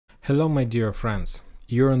Hello my dear friends,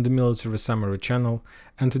 you're on the Military Summary channel,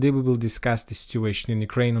 and today we will discuss the situation in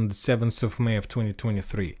Ukraine on the 7th of May of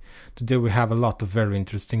 2023. Today we have a lot of very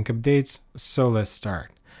interesting updates, so let's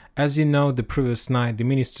start. As you know, the previous night the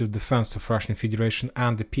Ministry of Defense of Russian Federation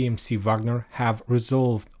and the PMC Wagner have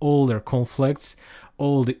resolved all their conflicts,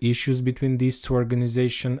 all the issues between these two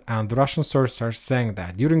organizations, and the Russian sources are saying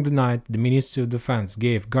that during the night the Ministry of Defense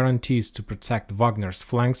gave guarantees to protect Wagner's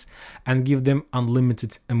flanks and give them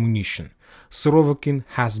unlimited ammunition. Surovikin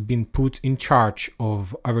has been put in charge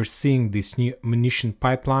of overseeing this new ammunition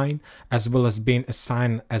pipeline, as well as being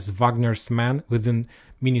assigned as Wagner's man within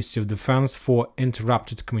Ministry of Defense for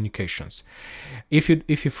interrupted communications. If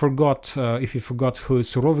you forgot who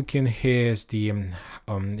is Surovikin, he is the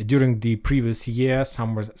during the previous year,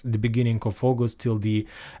 somewhere the beginning of August till the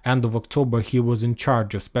end of October, he was in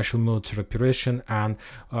charge of special military operation, and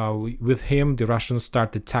with him the Russians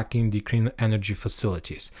started attacking the Ukrainian energy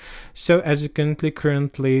facilities. So as you can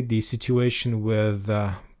currently the situation with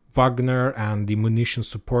Wagner and the munition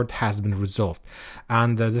support has been resolved.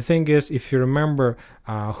 And the thing is, if you remember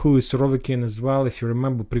who is Surovikin as well, if you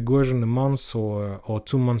remember, Prigozhin a month or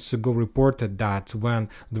 2 months ago reported that when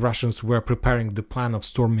the Russians were preparing the plan of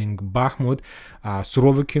storming Bakhmut,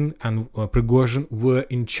 Surovikin and Prigozhin were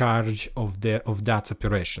in charge of that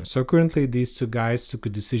operation. So currently these two guys took a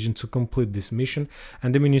decision to complete this mission,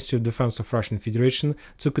 and the Ministry of Defense of Russian Federation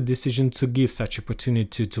took a decision to give such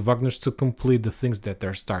opportunity to Wagner to complete the things that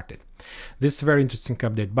they're starting. This is a very interesting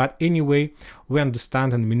update, but anyway, we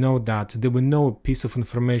understand and we know that there were no piece of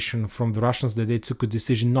information from the Russians that they took a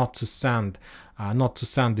decision not to send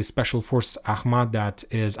the special force Ahmad that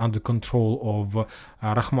is under control of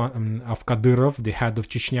Kadyrov, the head of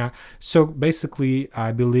Chechnya. So basically,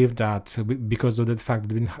 I believe that because of the fact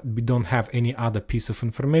that we don't have any other piece of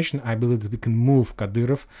information, I believe that we can move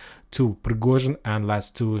Kadyrov to Prigozhin, and let's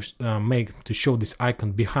to show this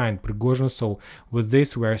icon behind Prigozhin. So with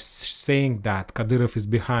this, we're saying that Kadyrov is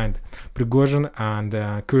behind Prigozhin, and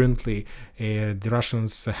currently the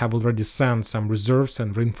Russians have already sent some reserves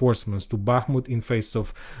and reinforcements to Bakhmut in face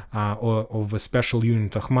of a special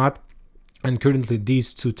unit Ahmad. And currently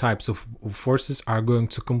these two types of forces are going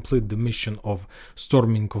to complete the mission of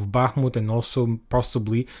storming of Bakhmut, and also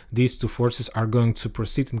possibly these two forces are going to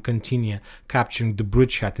proceed and continue capturing the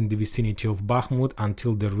bridgehead in the vicinity of Bakhmut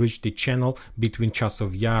until they reach the channel between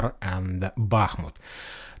Chasov Yar and Bakhmut.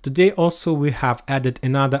 Today also we have added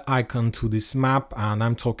another icon to this map, and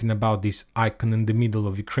I'm talking about this icon in the middle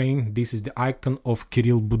of Ukraine. This is the icon of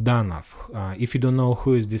Kirill Budanov. If you don't know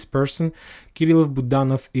who is this person, Kirill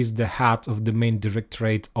Budanov is the head of the main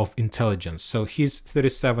directorate of intelligence. So he's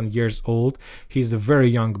 37 years old. He's a very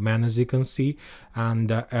young man, as you can see, and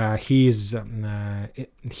he's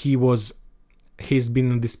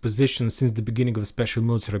been in this position since the beginning of the special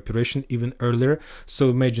military operation, even earlier. So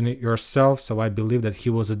imagine it yourself. So I believe that he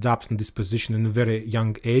was adopted in this position in a very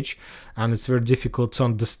young age, and it's very difficult to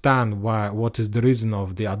understand what is the reason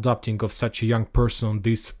of the adopting of such a young person on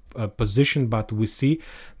this position. But we see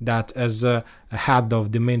that as a head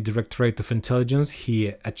of the main directorate of intelligence,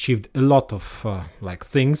 he achieved a lot of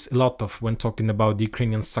things, a lot of when talking about the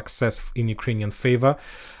Ukrainian success in Ukrainian favor.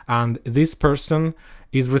 And this person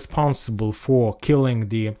is responsible for killing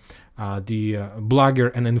the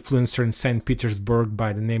blogger and influencer in St. Petersburg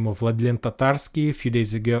by the name of Vladimir Tatarsky.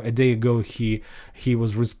 A day ago, he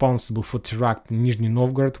was responsible for terror in Nizhny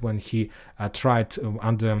Novgorod when he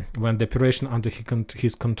when the operation under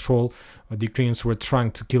his control, the Ukrainians were trying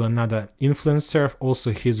to kill another influencer.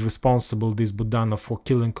 Also, he's responsible, this Budanov, for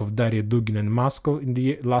killing of Daria Dugin in Moscow in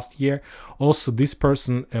the last year. Also, this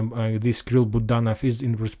person, this Kirill Budanov, is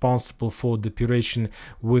responsible for the operation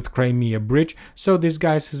with Crimea Bridge. So this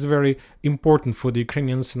guy is very important for the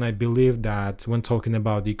Ukrainians, and I believe that when talking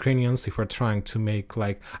about the Ukrainians, if we're trying to make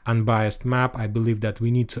unbiased map, I believe that we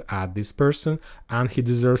need to add this person, and he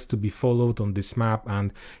deserves to be followed on this map,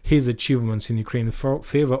 and his achievements in Ukrainian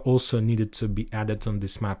favor also needed to be added on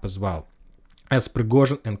this map as well, as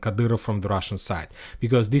Prigozhin and Kadyrov from the Russian side,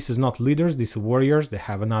 because this is not leaders, these are warriors. They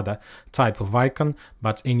have another type of icon.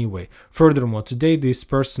 But anyway, furthermore, today this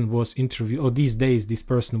person was interviewed, or these days this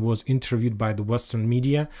person was interviewed by the Western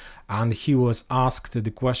media, and he was asked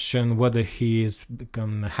the question whether he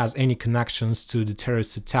has any connections to the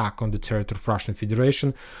terrorist attack on the territory of Russian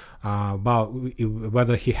Federation, about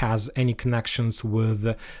whether he has any connections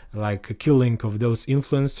with killing of those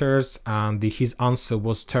influencers, and his answer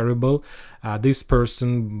was terrible. This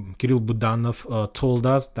person, Kirill Budanov, told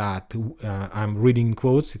us that, I'm reading in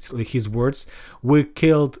quotes, it's his words, "We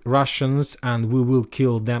killed Russians and we will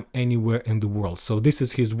kill them anywhere in the world." So this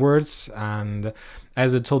is his words, and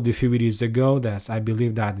As I told you a few videos ago, that I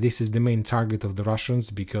believe that this is the main target of the Russians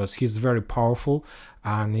because he's very powerful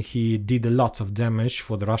and he did a lot of damage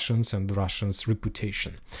for the Russians and the Russians'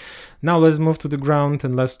 reputation. Now let's move to the ground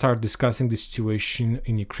and let's start discussing the situation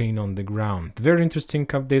in Ukraine on the ground. Very interesting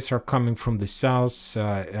updates are coming from the south.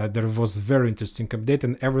 There was a very interesting update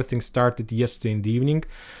and everything started yesterday in the evening.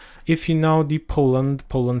 If you know the Poland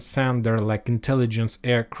sent their like intelligence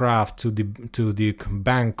aircraft to the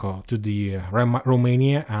Bangkok, to the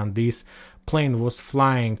Romania, and this plane was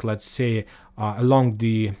flying, let's say, along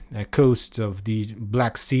the coast of the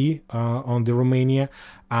Black Sea on the Romania,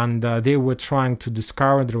 and they were trying to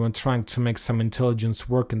discover, they were trying to make some intelligence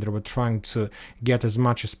work, and they were trying to get as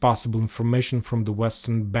much as possible information from the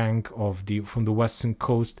western bank of from the western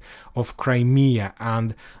coast of Crimea.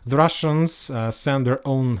 And the Russians sent their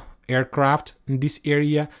own aircraft in this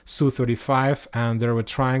area, Su-35, and they were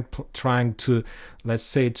trying to, let's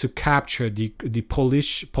say, to capture the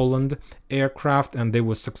Poland aircraft, and they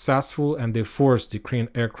were successful, and they forced the Ukrainian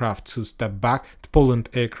aircraft to step back, the Poland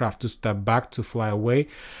aircraft to step back, to fly away.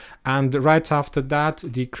 And right after that,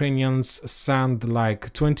 the Ukrainians sent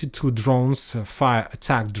like 22 drones, fire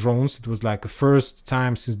attack drones. It was like the first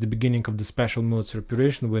time since the beginning of the special military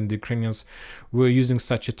operation when the Ukrainians were using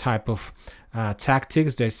such a type of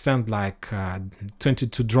tactics. They sent like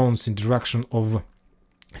 22 drones in direction of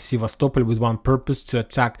Sevastopol with one purpose: to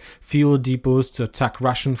attack fuel depots, to attack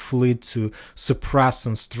Russian fleet, to suppress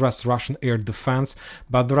and stress Russian air defense.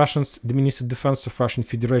 But the Ministry of Defense of Russian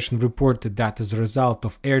Federation reported that as a result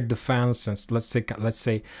of air defense and let's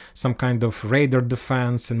say some kind of radar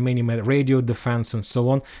defense and many radio defense and so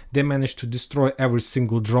on, they managed to destroy every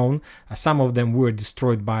single drone. Some of them were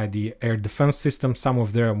destroyed by the air defense system, some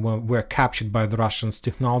of them were captured by the Russian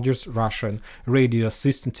technologies, Russian radio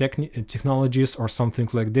system technologies or something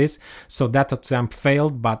like this. So that attempt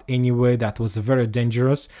failed, but anyway, that was very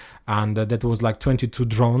dangerous, and that was like 22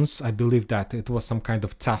 drones. I believe that it was some kind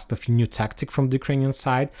of test of a new tactic from the Ukrainian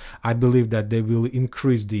side. I believe that they will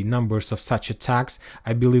increase the numbers of such attacks.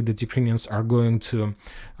 I believe that Ukrainians are going to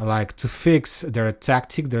fix their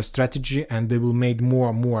tactic, their strategy, and they will make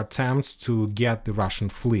more and more attempts to get the Russian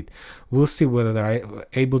fleet. We'll see whether they're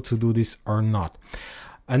able to do this or not.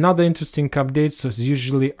 Another interesting updates as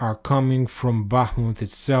usually are coming from Bakhmut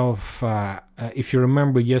itself. If you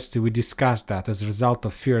remember, yesterday we discussed that as a result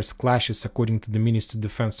of fierce clashes, according to the Ministry of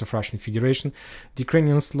Defense of Russian Federation, the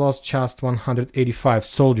Ukrainians lost just 185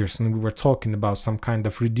 soldiers, and we were talking about some kind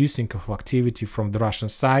of reducing of activity from the Russian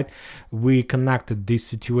side. We connected this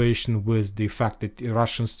situation with the fact that the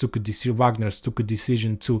Russians Wagner took a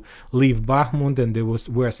decision to leave Bakhmut, and there was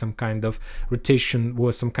some kind of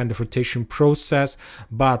rotation process.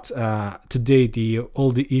 But today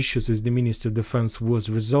all the issues with the Ministry of Defense was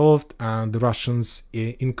resolved, and the Russians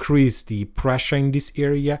increased the pressure in this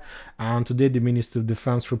area. And today the Ministry of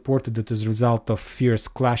Defense reported that as a result of fierce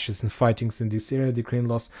clashes and fightings in this area, the Ukraine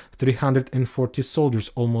lost 340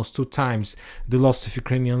 soldiers, almost 2 times. The loss of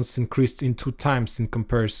Ukrainians increased in 2 times in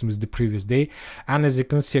comparison with the previous day. And as you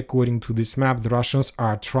can see, according to this map, the Russians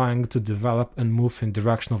are trying to develop and move in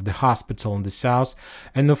direction of the hospital in the south.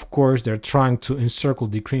 And of course, they're trying to encircle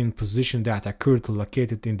the Ukrainian position that are currently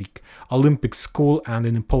located in the Olympic School and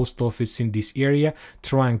in the post office in this area,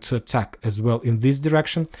 trying to attack as well in this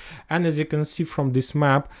direction. And as you can see from this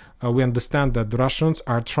map, we understand that the Russians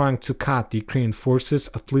are trying to cut the Ukrainian forces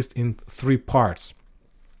at least in 3 parts.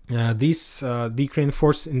 The Ukrainian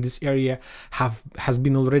force in this area has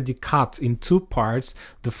been already cut in 2 parts.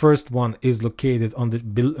 The first one is located on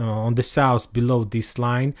the south below this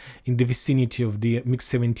line in the vicinity of the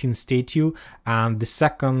MiG-17 statue, and the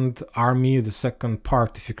second army, the second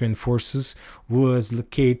part of Ukrainian forces, was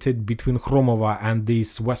located between Khromova and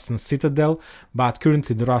this western citadel. But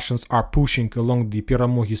currently the Russians are pushing along the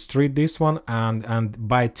Piramogi Street, this one, and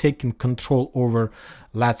by taking control over,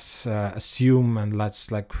 let's assume, and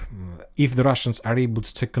if the Russians are able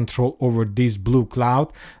to take control over this blue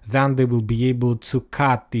cloud, then they will be able to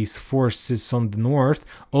cut these forces on the north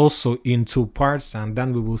also in 2 parts, and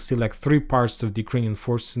then we will see like 3 parts of the Ukrainian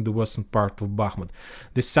forces in the western part of Bakhmut.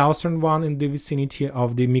 The southern one in the vicinity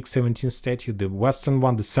of the MiG-17 statue, the western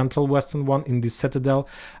one, the central western one in the citadel,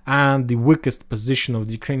 and the weakest position of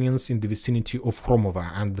the Ukrainians in the vicinity of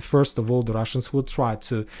Khromova. And first of all, the Russians will try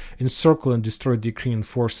to encircle and destroy the Ukrainian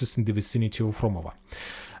forces in the vicinity of Khromova.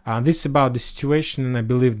 This is about the situation, and I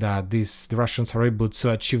believe that the Russians are able to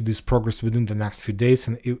achieve this progress within the next few days,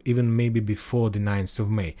 and even maybe before the 9th of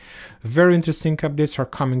May. Very interesting updates are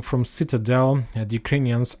coming from Citadel. The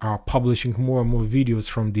Ukrainians are publishing more and more videos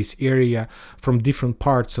from this area, from different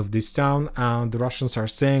parts of this town, and the Russians are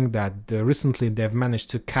saying that recently they've managed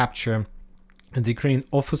to capture the Ukrainian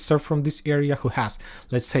officer from this area who has,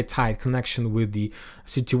 let's say, tight connection with the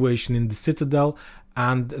situation in the citadel,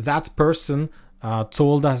 and that person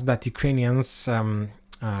told us that Ukrainians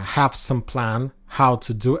have some plan how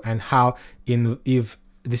to do, and how if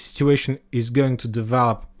the situation is going to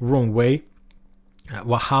develop wrong way,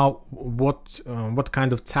 what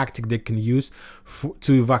kind of tactic they can use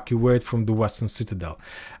to evacuate from the western citadel.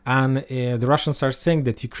 And the Russians are saying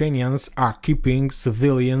that Ukrainians are keeping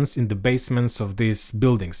civilians in the basements of these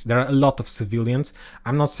buildings. There are a lot of civilians.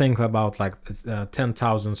 I'm not saying about like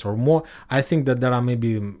 10,000 or more. I think that there are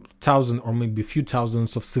maybe 1,000 or maybe a few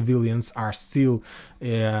thousands of civilians are still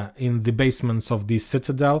in the basements of the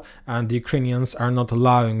citadel, and the Ukrainians are not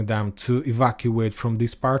allowing them to evacuate from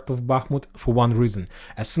this part of Bakhmut for one reason.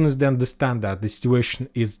 As soon as they understand that the situation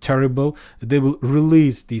is terrible, they will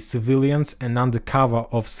release the civilians, and under cover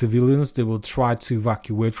of civilians they will try to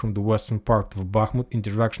evacuate from the western part of Bakhmut in the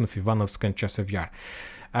direction of Ivanovsk and Chasiv Yar.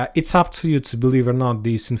 It's up to you to believe or not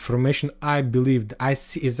this information. I believe,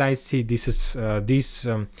 as I see, this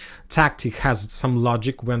tactic has some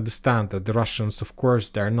logic. We understand that the Russians, of course,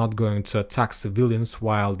 they are not going to attack civilians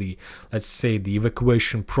while let's say, the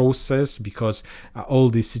evacuation process, because all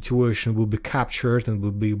this situation will be captured and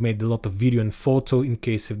will be made a lot of video and photo in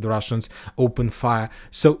case if the Russians open fire.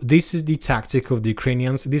 So this is the tactic of the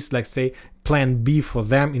Ukrainians. This is, like, say, plan B for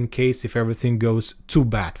them in case if everything goes too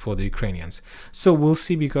bad for the Ukrainians. So we'll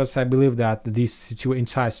see, because I believe that this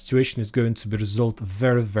entire situation is going to be resolved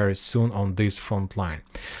very, very soon on this front line.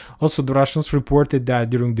 Also, the Russians reported that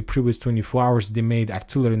during the previous 24 hours they made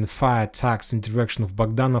artillery and fire attacks in the direction of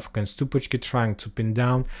Bogdanovka and Stupochki, trying to pin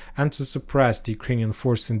down and to suppress the Ukrainian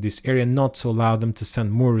force in this area, not to allow them to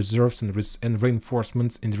send more reserves and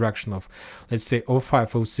reinforcements in direction of, let's say,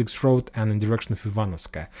 05-06 road and in direction of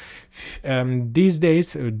Ivanovska. These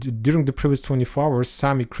days, during the previous 24 hours,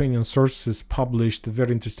 some Ukrainian sources published a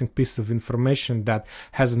very interesting piece of information that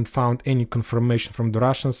hasn't found any confirmation from the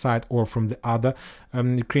Russian side or from the other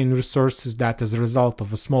Ukrainian resources, that as a result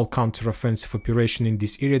of a small counter-offensive operation in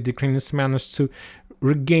this area, the Ukrainians managed to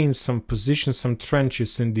regain some positions, some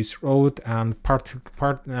trenches in this road, and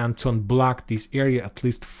and to unblock this area at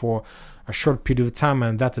least for a short period of time.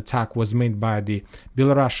 And that attack was made by the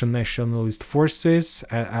Belarusian nationalist forces.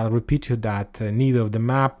 I'll repeat you that neither of the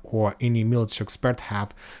map or any military expert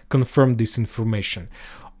have confirmed this information.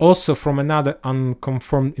 Also, from another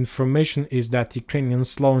unconfirmed information is that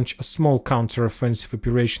Ukrainians launched a small counter-offensive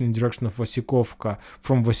operation in direction of Vasikovka,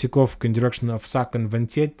 from Vasikovka in direction of Sak and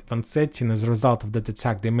Vansetin. As a result of that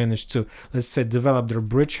attack, they managed to, let's say, develop their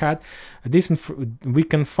bridgehead. We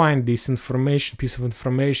can find this piece of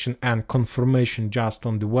information and confirmation just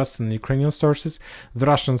on the Western Ukrainian sources. The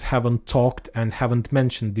Russians haven't talked and haven't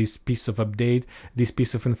mentioned this piece of update, this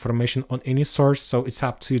piece of information on any source, so it's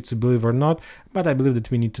up to you to believe or not, but I believe that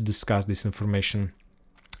we need to discuss this information.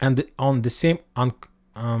 And on the same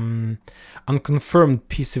unconfirmed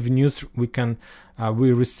piece of news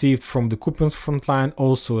we received from the Kupiansk front line,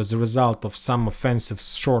 also as a result of some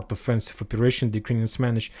short offensive operation, the Ukrainians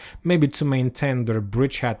managed maybe to maintain their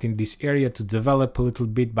bridgehead in this area, to develop a little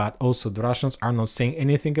bit, but also the Russians are not saying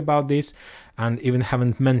anything about this and even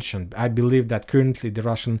haven't mentioned. I believe that currently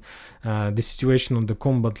the situation on the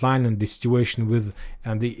combat line and the situation with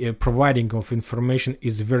the providing of information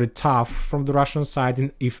is very tough from the Russian side,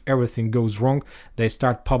 and if everything goes wrong, they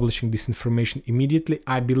start publishing this information immediately.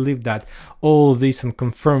 I believe that all these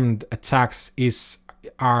unconfirmed attacks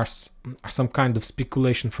are some kind of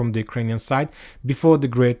speculation from the Ukrainian side before the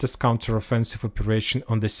greatest counter-offensive operation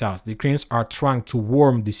on the south. The Ukrainians are trying to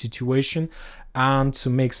warm the situation and to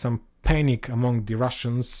make some panic among the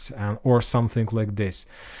Russians or something like this.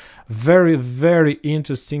 Very, very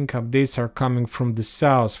interesting updates are coming from the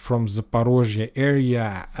south, from Zaporozhye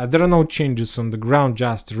area. There are no changes on the ground,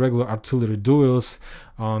 just regular artillery duels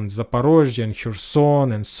on Zaporozhye and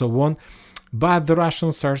Kherson and so on. But the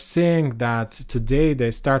Russians are saying that today they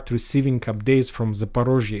start receiving updates from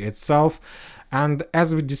Zaporozhye itself. And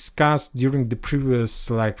as we discussed during the previous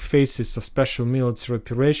phases of special military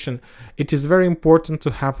operation, it is very important to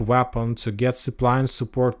have weapon, to get supply and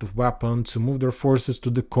support of weapon, to move their forces to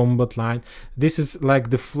the combat line. This is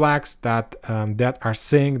like the flags that are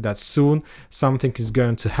saying that soon something is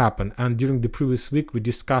going to happen. And during the previous week, we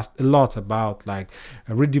discussed a lot about a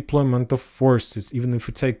redeployment of forces. Even if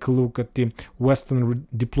we take a look at the Western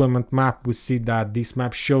deployment map, we see that this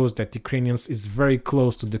map shows that Ukrainians is very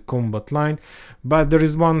close to the combat line. But there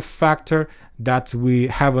is one factor that we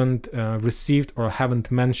haven't received or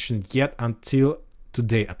haven't mentioned yet until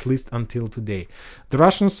today, at least until today. The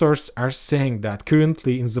Russian sources are saying that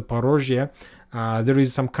currently in Zaporozhye there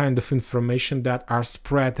is some kind of information that are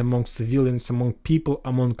spread among civilians, among people,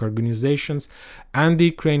 among organizations, and the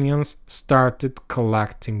Ukrainians started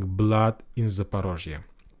collecting blood in Zaporozhye.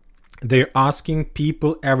 They're asking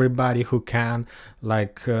people, everybody who can,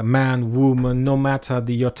 like man, woman, no matter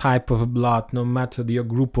your type of blood, no matter your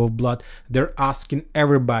group of blood, they're asking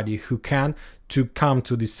everybody who can to come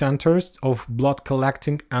to the centers of blood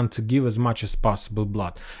collecting and to give as much as possible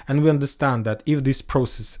blood. And we understand that if this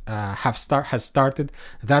process has started,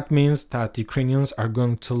 that means that the Ukrainians are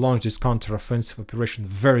going to launch this counteroffensive operation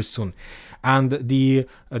very soon. And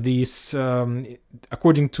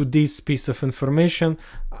according to this piece of information,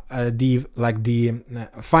 the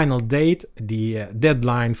final date, the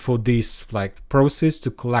deadline for this process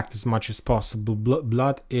to collect as much as possible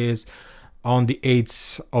blood is on the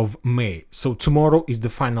 8th of May. So tomorrow is the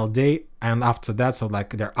final day, and after that, so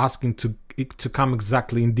they're asking to come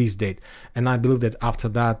exactly in this date, and I believe that after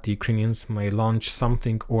that the Ukrainians may launch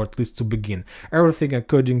something, or at least to begin everything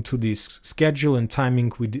according to this schedule and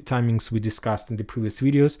timings we discussed in the previous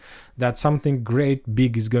videos, that something great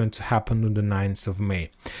big is going to happen on the 9th of May.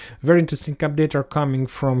 Very interesting updates are coming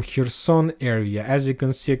from Kherson area. As you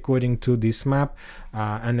can see, according to this map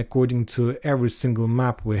and according to every single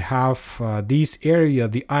map we have, this area,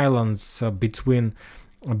 the islands between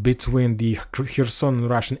the Kherson and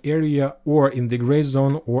Russian area, or in the gray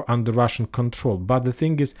zone or under Russian control, but the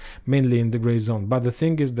thing is mainly in the gray zone. But the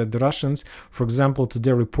thing is that the Russians, for example,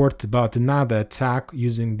 today report about another attack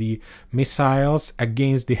using the missiles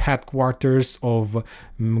against the headquarters of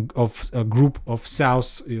a group of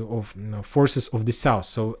forces of the south.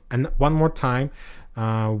 So, and one more time,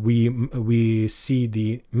 we see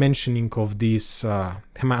the mentioning of this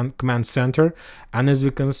command center, and as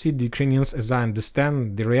we can see, the Ukrainians, as I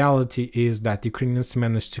understand, the reality is that the Ukrainians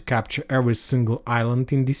managed to capture every single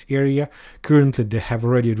island in this area. Currently they have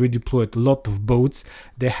already redeployed a lot of boats,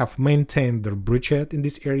 they have maintained their bridgehead in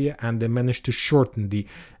this area, and they managed to shorten the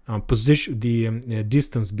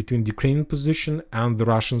distance between the Ukrainian position and the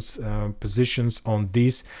Russians positions on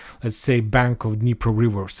this, let's say, bank of Dnipro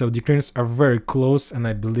River. So the Ukrainians are very close, and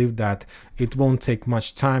I believe that it won't take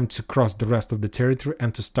much time to cross the rest of the territory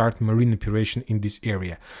and to start marine operation in this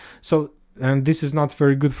area. So, and this is not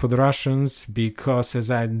very good for the Russians, because as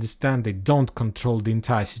I understand, they don't control the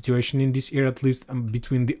entire situation in this area, at least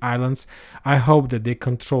between the islands. I hope that they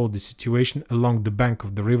control the situation along the bank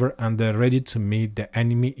of the river, and they're ready to meet the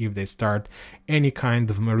enemy if they start any kind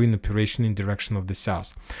of marine operation in direction of the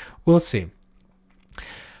south. We'll see.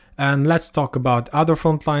 And let's talk about other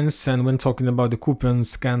front lines. And when talking about the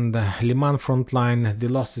Kupiansk and Liman front line, the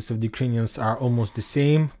losses of the Ukrainians are almost the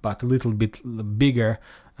same, but a little bit bigger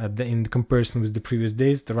in comparison with the previous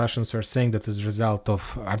days. The Russians are saying that as a result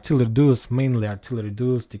of artillery duels, mainly artillery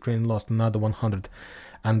duels, the Ukraine lost another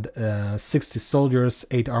 160 soldiers,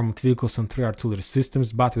 8 armored vehicles and 3 artillery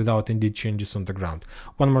systems, but without indeed changes on the ground.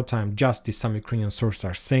 One more time, some Ukrainian sources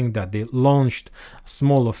are saying that they launched a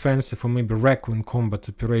small offensive or maybe requiem combat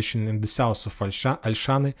operation in the south of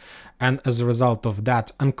Alshane, and as a result of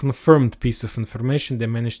that unconfirmed piece of information, they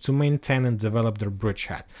managed to maintain and develop their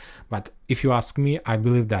bridgehead. But if you ask me, I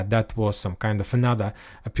believe that that was some kind of another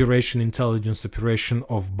operation, intelligence operation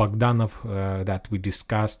of Bogdanov that we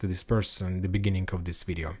discussed this person in the beginning of this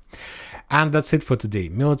video. And that's it for today.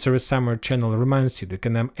 Military Summer channel reminds you to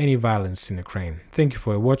condemn any violence in Ukraine. Thank you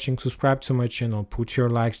for watching, subscribe to my channel, put your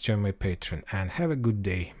likes, join my Patreon, and have a good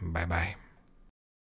day. Bye bye.